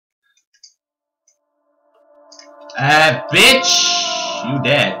Bitch! You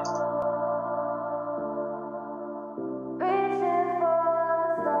dead.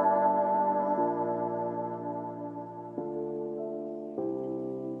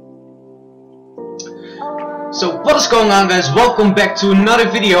 So what is going on, guys? Welcome back to another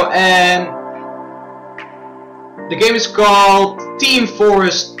video, and the game is called Team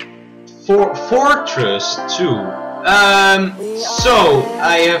Fortress 2. So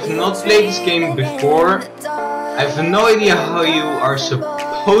I have not played this game before. I have no idea how you are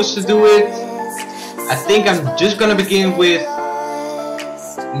supposed to do it. I think I'm just gonna begin with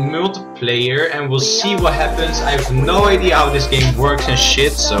multiplayer and we'll see what happens. I have no idea how this game works and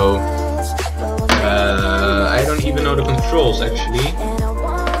shit, so I don't even know the controls actually.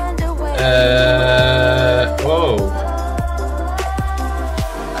 Whoa.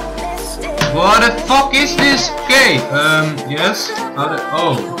 What the fuck is this? Okay, yes.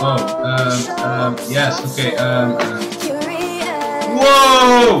 Yes, okay,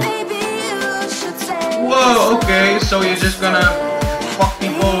 whoa! Whoa, okay, so you're just gonna fuck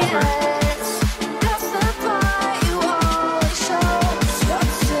people over.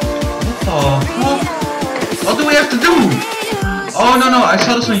 What do we have to do? Oh no, I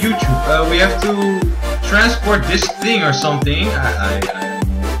saw this on YouTube. We have to transport this thing or something.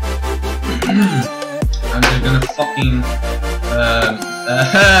 I'm just gonna fucking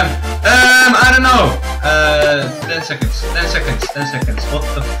I don't know. 10 seconds. What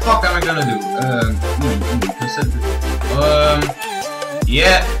the fuck am I gonna do?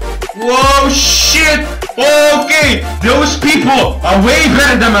 Yeah. Whoa, shit. Okay, those people are way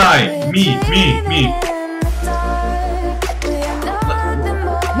better than me.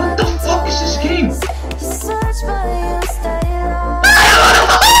 What the fuck is this game?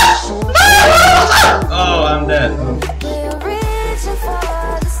 Oh, I'm dead.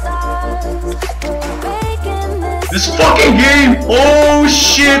 This fucking game! Oh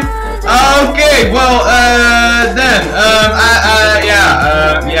shit! Okay, well,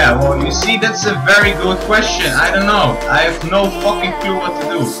 yeah, well, you see, that's a very good question. I don't know. I have no fucking clue what to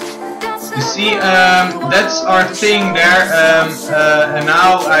do. You see, that's our thing there, and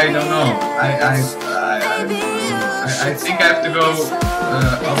now I don't know. I think I have to go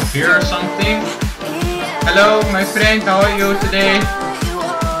up here or something. Hello, my friend, how are you today?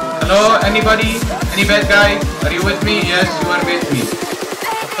 Hello, anybody? Any bad guy? Are you with me? Yes, you are with me.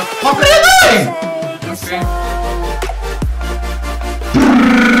 What the fuck are you doing? Okay.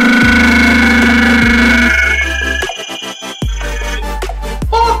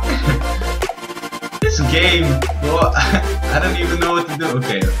 Fuck! This game, well, I don't even know what to do.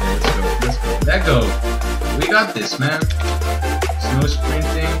 Okay, let's go. Let go. We got this, man. There's no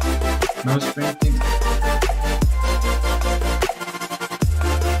sprinting. No sprinting.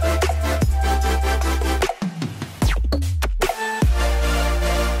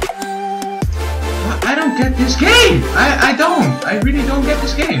 I don't get this game! I really don't get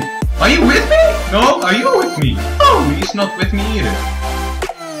this game. Are you with me? No, are you with me? Oh, he's not with me either.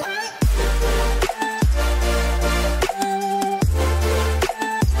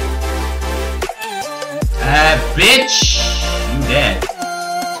 Bitch! You dead.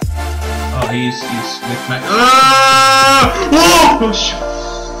 Oh, he's with my... Oh, shit.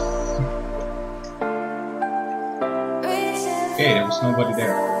 Okay, there was nobody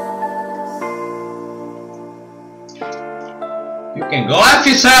there. You can go F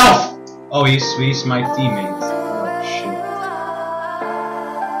yourself! Oh, he's my teammate. Oh, shit.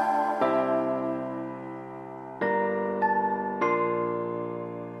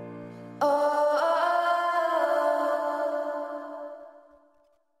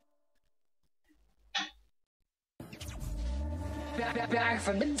 Back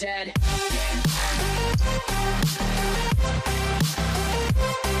from the dead.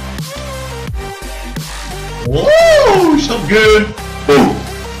 Whoa, so good. Boom,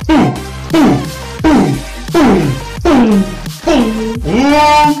 boom, boom, boom, boom, boom,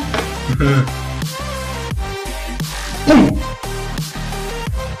 boom.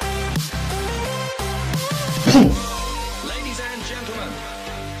 Boom. Ladies and gentlemen,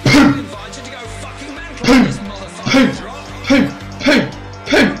 you're invited to go fucking mental with this motherfucker drop.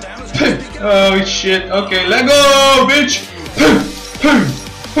 Oh shit, okay, let go, bitch!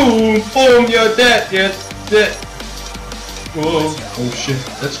 Boom, boom, you're dead, dead. Whoa, oh shit,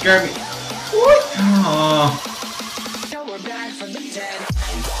 that scared me. What? Oh. Now we're back from the dead.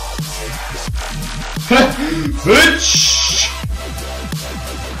 Bitch!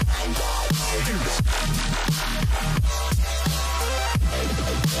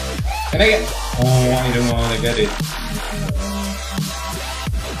 Can I get? Oh, I don't want to get it.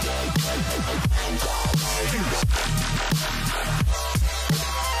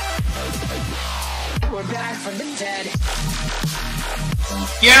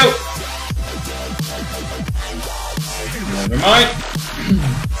 Yo! Never mind.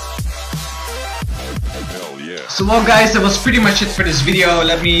 So well guys, that was pretty much it for this video.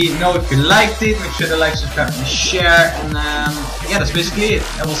 Let me know if you liked it. Make sure to like, subscribe and share. And yeah, that's basically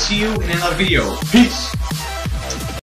it. I will see you in another video. Peace!